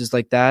excuses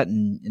like that,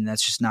 and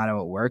that's just not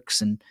how it works.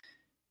 And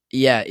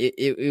yeah,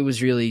 it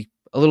was really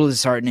a little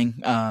disheartening.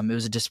 It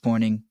was a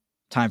disappointing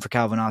time for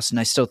Calvin Austin.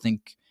 I still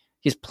think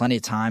he has plenty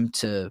of time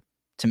to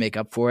make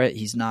up for it.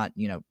 He's not,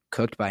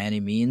 cooked by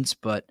any means,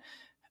 but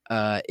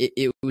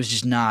it was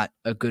just not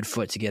a good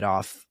foot to get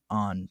off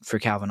on for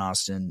Calvin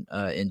Austin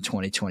in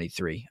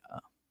 2023.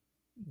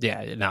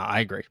 Yeah, no, I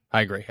agree.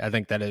 I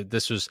think that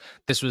this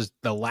was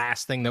the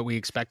last thing that we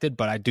expected,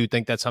 but I do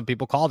think that some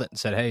people called it and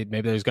said, "Hey,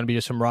 maybe there's going to be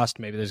some rust.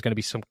 Maybe there's going to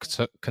be some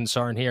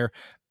concern here,"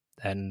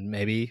 and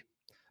maybe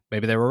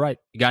they were right.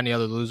 You got any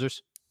other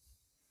losers?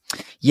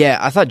 Yeah,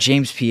 I thought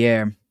James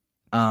Pierre.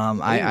 I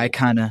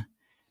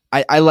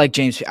like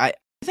James. I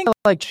think I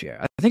like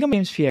Pierre. I think I'm a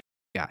James Pierre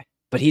guy,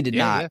 but he did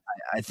not. Yeah.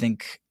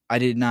 I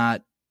did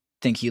not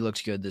think he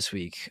looked good this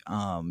week.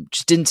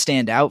 Just didn't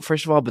stand out,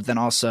 first of all, but then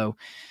also,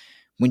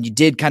 when you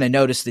did kind of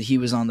notice that he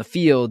was on the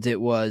field,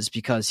 it was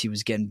because he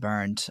was getting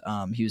burned.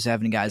 He was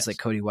having guys like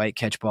Cody White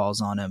catch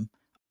balls on him.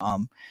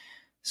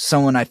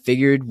 Someone I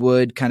figured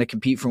would kind of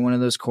compete for one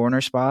of those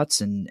corner spots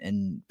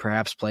and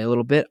perhaps play a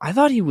little bit. I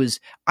thought he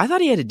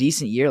had a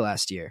decent year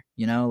last year,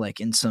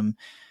 like in some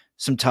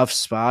tough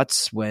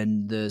spots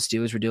when the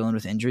Steelers were dealing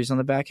with injuries on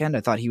the back end.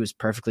 I thought he was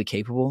perfectly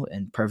capable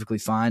and perfectly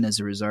fine as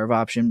a reserve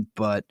option,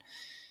 but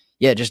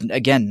yeah, just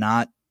again,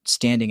 not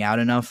standing out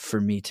enough for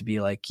me to be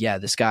like, yeah,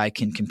 this guy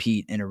can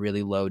compete in a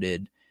really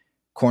loaded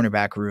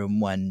cornerback room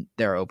when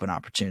there are open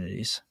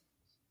opportunities.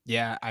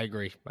 Yeah, I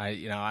agree.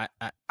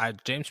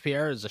 James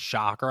Pierre is a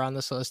shocker on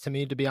this list to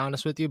me, to be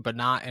honest with you, but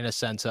not in a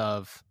sense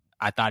of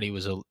I thought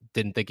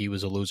didn't think he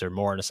was a loser,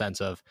 more in a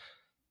sense of,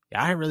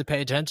 yeah, I didn't really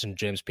pay attention to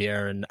James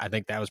Pierre, and I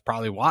think that was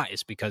probably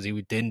wise because he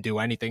didn't do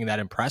anything that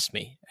impressed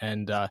me.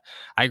 And I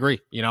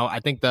agree. I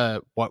think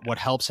what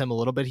helps him a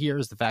little bit here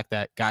is the fact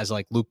that guys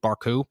like Luke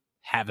Barku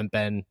haven't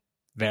been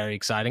very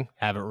exciting,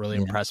 haven't really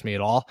impressed me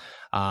at all.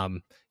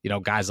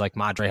 Guys like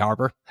Madre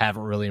Harper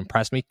haven't really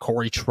impressed me.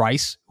 Corey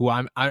Trice, who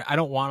I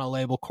don't want to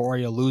label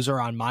Corey a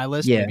loser on my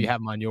list. Maybe you have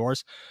him on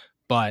yours,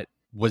 but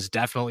was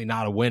definitely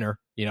not a winner.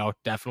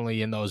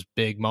 Definitely in those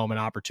big moment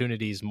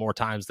opportunities, more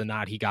times than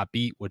not, he got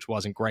beat, which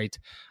wasn't great.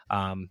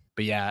 But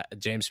yeah,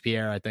 James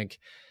Pierre, I think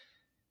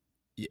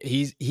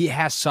he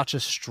has such a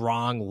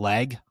strong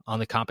leg on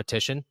the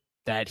competition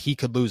that he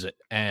could lose it,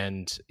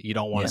 and you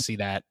don't want to see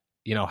that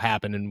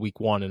happen in week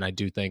one. And I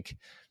do think,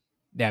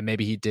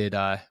 maybe he did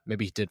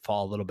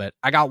fall a little bit.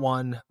 I got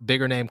one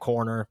bigger name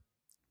corner.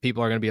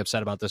 People are going to be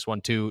upset about this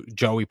one too.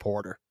 Joey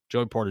Porter Jr.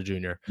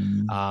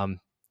 Mm-hmm.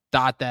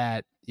 Thought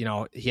that,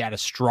 he had a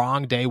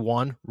strong day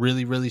one,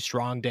 really, really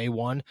strong day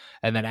one.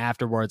 And then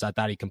afterwards, I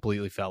thought he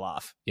completely fell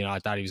off. I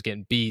thought he was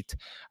getting beat.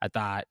 I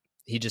thought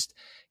he just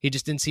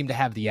didn't seem to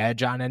have the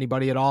edge on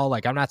anybody at all.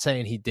 Like, I'm not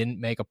saying he didn't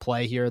make a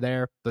play here or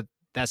there, but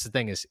that's the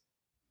thing is,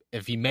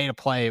 if he made a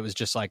play, it was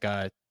just like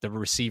the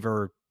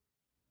receiver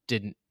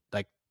didn't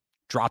like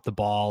drop the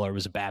ball, or it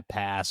was a bad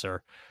pass,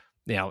 or,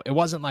 it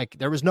wasn't like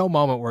there was no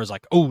moment where it was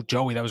like, oh,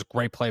 Joey, that was a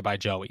great play by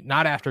Joey.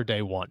 Not after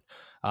day one.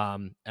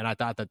 And I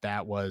thought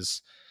that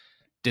was,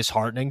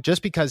 disheartening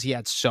just because he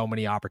had so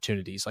many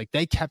opportunities. Like,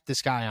 they kept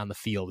this guy on the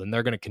field and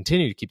they're going to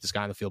continue to keep this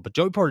guy on the field. But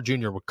Joey Porter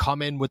Jr. would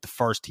come in with the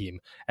first team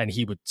and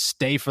he would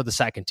stay for the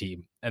second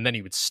team. And then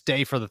he would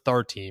stay for the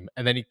third team.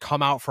 And then he'd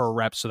come out for a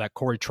rep so that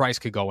Corey Trice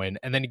could go in.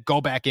 And then he'd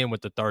go back in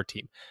with the third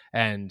team.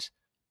 And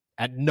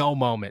at no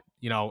moment,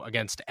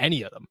 against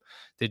any of them,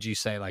 did you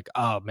say like,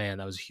 oh man,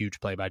 that was a huge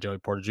play by Joey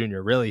Porter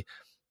Jr. Really,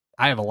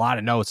 I have a lot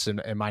of notes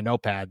in my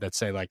notepad that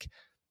say like,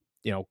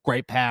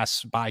 great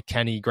pass by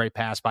Kenny, great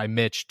pass by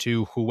Mitch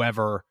to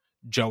whoever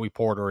Joey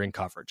Porter in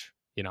coverage,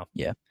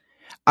 Yeah,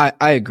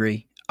 I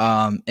agree.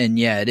 And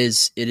yeah, it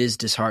is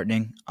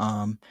disheartening.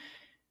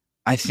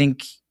 I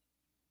think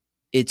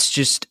it's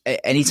just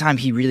anytime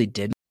he really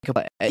did make a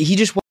play, he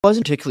just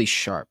wasn't particularly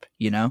sharp,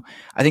 I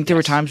think there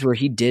were times where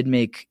he did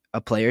make a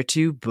play or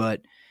two,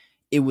 but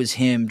it was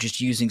him just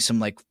using some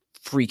like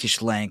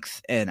freakish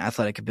length and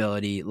athletic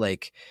ability.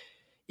 Like,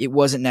 it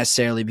wasn't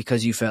necessarily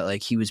because you felt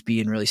like he was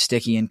being really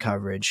sticky in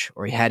coverage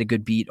or he had a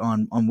good beat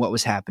on what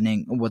was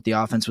happening, what the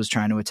offense was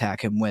trying to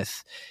attack him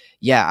with.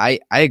 Yeah, I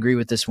agree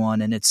with this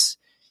one. And it's,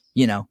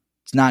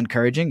 it's not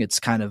encouraging. It's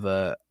kind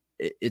of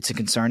it's a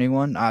concerning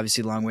one.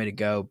 Obviously, a long way to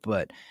go.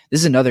 But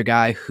this is another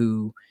guy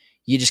who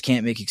you just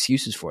can't make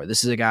excuses for.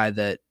 This is a guy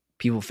that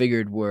people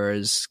figured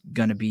was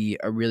going to be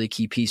a really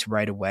key piece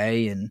right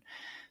away. And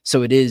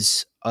so it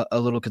is a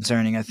little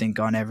concerning, I think,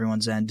 on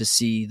everyone's end to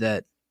see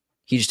that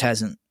he just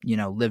hasn't,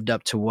 lived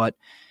up to what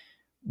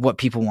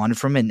people wanted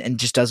from him and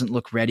just doesn't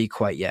look ready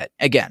quite yet.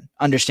 Again,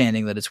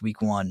 understanding that it's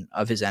week one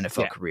of his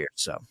NFL career.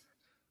 So,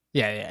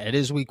 yeah, it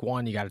is week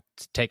one. You got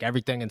to take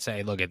everything and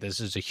say, look, this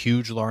is a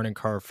huge learning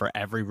curve for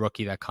every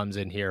rookie that comes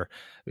in here.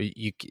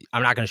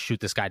 I'm not going to shoot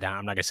this guy down.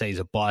 I'm not going to say he's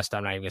a bust.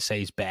 I'm not even going to say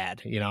he's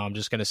bad. I'm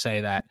just going to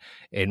say that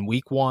in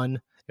week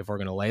one, if we're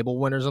going to label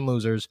winners and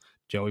losers,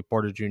 Joey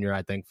Porter Jr.,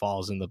 I think,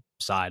 falls in the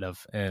side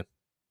of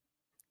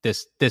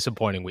this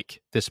disappointing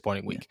week. Do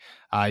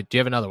you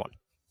have another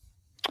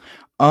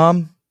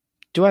one?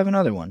 Do I have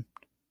another one?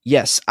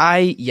 Yes.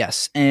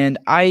 And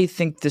I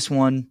think this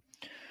one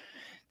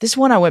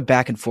I went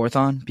back and forth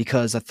on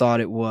because I thought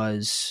he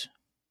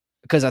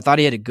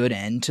had a good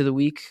end to the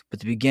week, but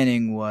the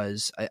beginning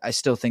was, I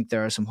still think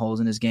there are some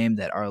holes in his game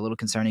that are a little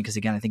concerning because,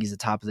 again, I think he's the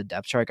top of the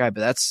depth chart guy, but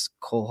that's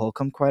Cole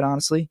Holcomb, quite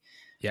honestly.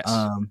 Yes.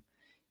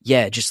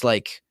 Just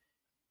like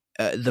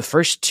the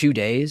first 2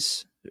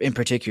 days in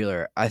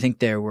particular, I think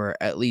there were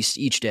at least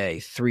each day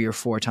 3 or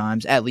 4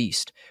 times at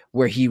least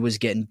where he was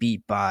getting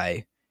beat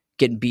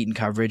in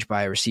coverage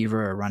by a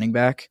receiver or a running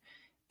back.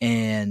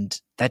 And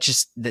that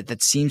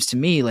seems to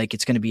me like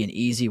it's going to be an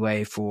easy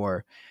way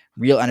for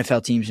real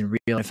NFL teams and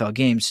real NFL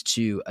games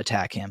to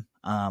attack him.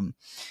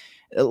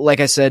 Like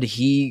I said,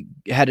 he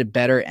had a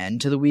better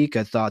end to the week.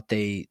 I thought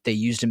they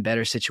used him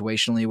better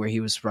situationally where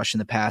he was rushing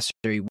the passer.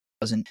 He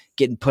wasn't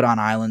getting put on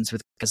islands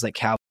with guys like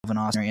Calvin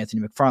Austin or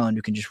Anthony McFarland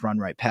who can just run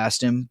right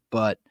past him.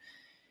 But,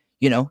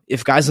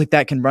 if guys like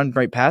that can run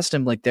right past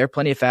him, like there are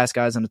plenty of fast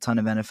guys on a ton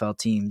of NFL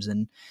teams.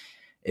 And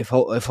if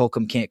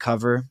Holcomb can't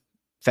cover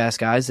fast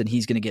guys, then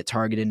he's going to get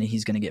targeted and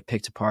he's going to get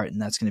picked apart.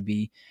 And that's going to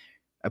be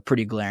a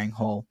pretty glaring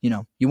hole.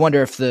 You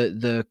wonder if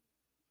the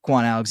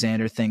Quan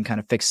Alexander thing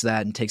kind of fixes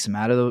that and takes him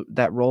out of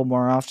that role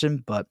more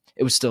often, but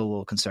it was still a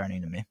little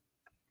concerning to me.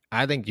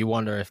 I think you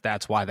wonder if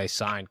that's why they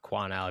signed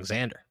Quan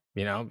Alexander.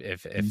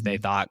 If they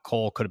thought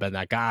Cole could have been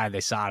that guy, they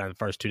saw it in the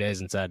first 2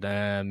 days and said,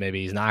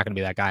 maybe he's not going to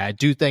be that guy. I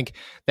do think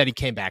that he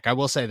came back. I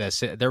will say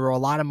this. There were a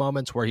lot of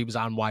moments where he was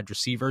on wide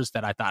receivers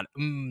that I thought,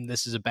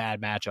 this is a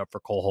bad matchup for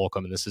Cole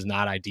Holcomb, and this is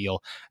not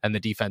ideal, and the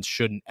defense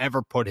shouldn't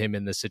ever put him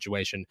in this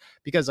situation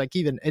because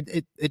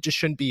it just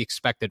shouldn't be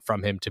expected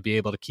from him to be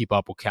able to keep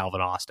up with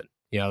Calvin Austin.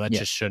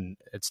 Just shouldn't.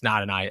 It's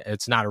not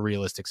a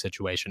realistic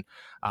situation.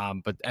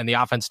 But the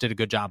offense did a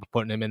good job of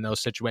putting him in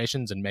those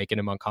situations and making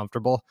him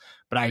uncomfortable.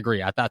 But I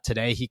agree. I thought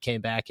today he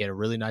came back. He had a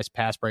really nice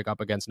pass break up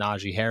against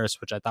Najee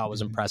Harris, which I thought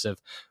was impressive.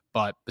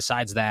 But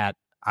besides that,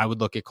 I would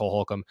look at Cole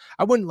Holcomb.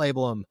 I wouldn't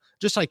label him,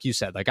 just like you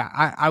said. Like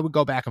I would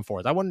go back and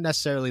forth. I wouldn't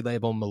necessarily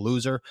label him a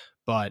loser,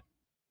 but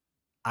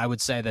I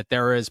would say that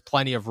there is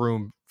plenty of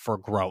room for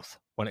growth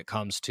when it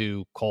comes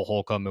to Cole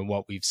Holcomb and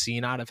what we've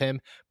seen out of him.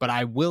 But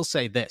I will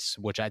say this,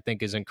 which I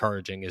think is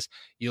encouraging, is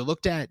you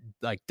looked at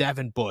like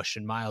Devin Bush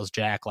and Miles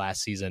Jack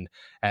last season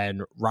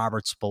and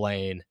Robert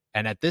Spillane.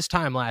 And at this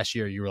time last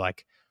year, you were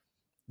like,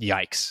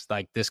 yikes,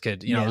 like this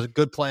kid, it was a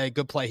good play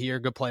here,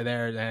 good play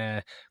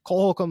there.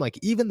 Cole Holcomb, like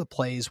even the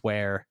plays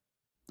where,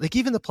 like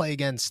even the play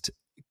against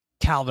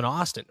Calvin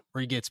Austin,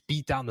 where he gets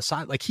beat down the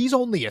side, like he's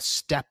only a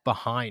step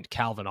behind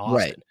Calvin Austin.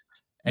 Right.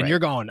 And you're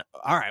going,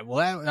 all right,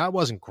 well, that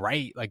wasn't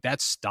great. Like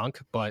that stunk.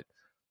 But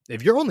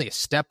if you're only a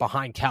step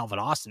behind Calvin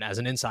Austin as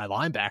an inside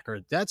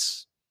linebacker,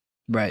 that's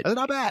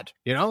not bad.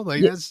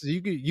 That's,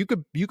 you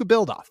could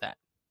build off that.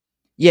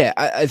 Yeah.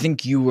 I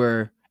think you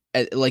were,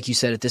 like you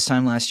said, at this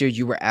time last year,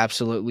 you were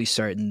absolutely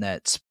certain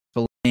that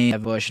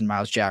Spillane, Bush, and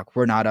Miles Jack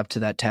were not up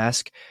to that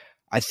task.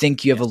 I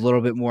think you have a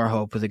little bit more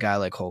hope with a guy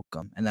like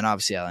Holcomb. And then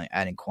obviously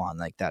adding Quan,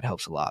 like that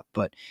helps a lot.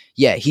 But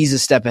yeah, he's a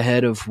step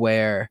ahead of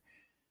where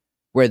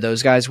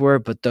those guys were,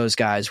 but those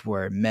guys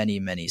were many,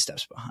 many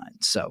steps behind.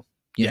 So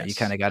you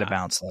kind of got to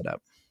balance that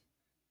up.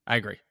 I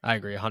agree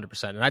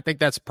 100%. And I think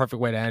that's a perfect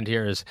way to end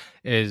here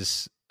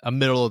is a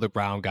middle of the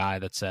ground guy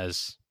that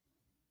says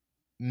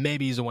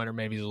maybe he's a winner,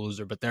 maybe he's a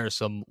loser, but there's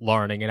some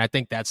learning. And I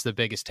think that's the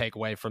biggest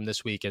takeaway from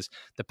this week is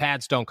the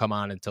pads don't come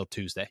on until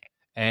Tuesday.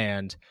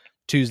 And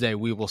Tuesday,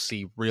 we will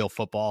see real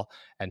football.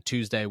 And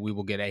Tuesday, we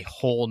will get a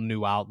whole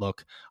new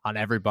outlook on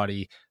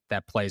everybody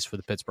that plays for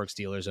the Pittsburgh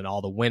Steelers and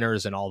all the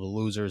winners and all the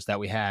losers that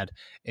we had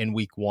in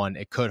week one.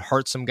 It could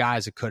hurt some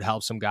guys. It could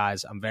help some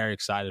guys. I'm very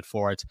excited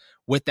for it.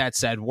 With that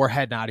said, we're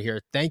heading out of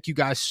here. Thank you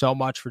guys so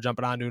much for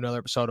jumping on to another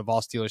episode of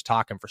All Steelers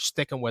Talk and for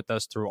sticking with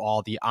us through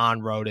all the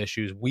on-road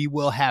issues. We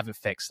will have it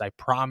fixed. I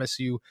promise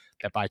you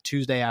that by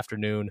Tuesday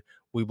afternoon,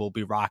 we will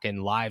be rocking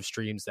live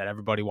streams that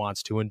everybody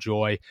wants to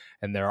enjoy,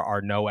 and there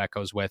are no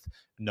echoes with,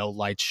 no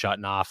lights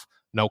shutting off,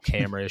 no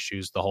camera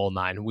issues, the whole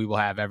nine. We will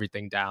have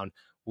everything down.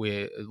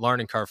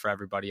 Learning curve for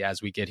everybody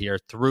as we get here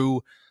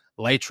through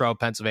Latrobe,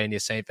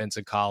 Pennsylvania, St.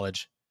 Vincent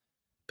College,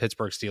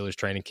 Pittsburgh Steelers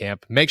training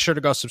camp. Make sure to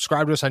go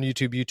subscribe to us on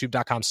YouTube,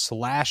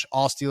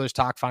 youtube.com/All Steelers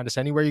Talk. Find us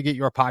anywhere you get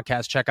your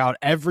podcast. Check out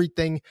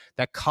everything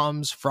that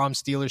comes from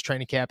Steelers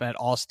training camp at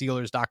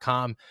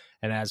allsteelers.com.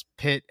 And as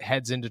Pitt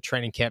heads into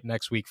training camp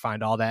next week,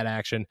 find all that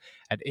action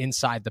at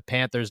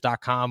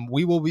insidethepanthers.com.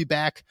 We will be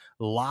back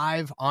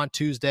live on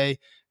Tuesday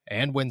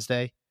and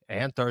Wednesday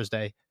and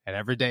Thursday and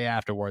every day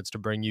afterwards to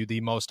bring you the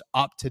most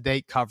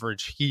up-to-date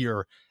coverage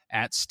here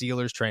at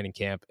Steelers training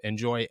camp.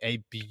 Enjoy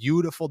a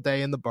beautiful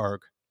day in the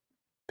Berg.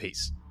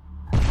 Peace.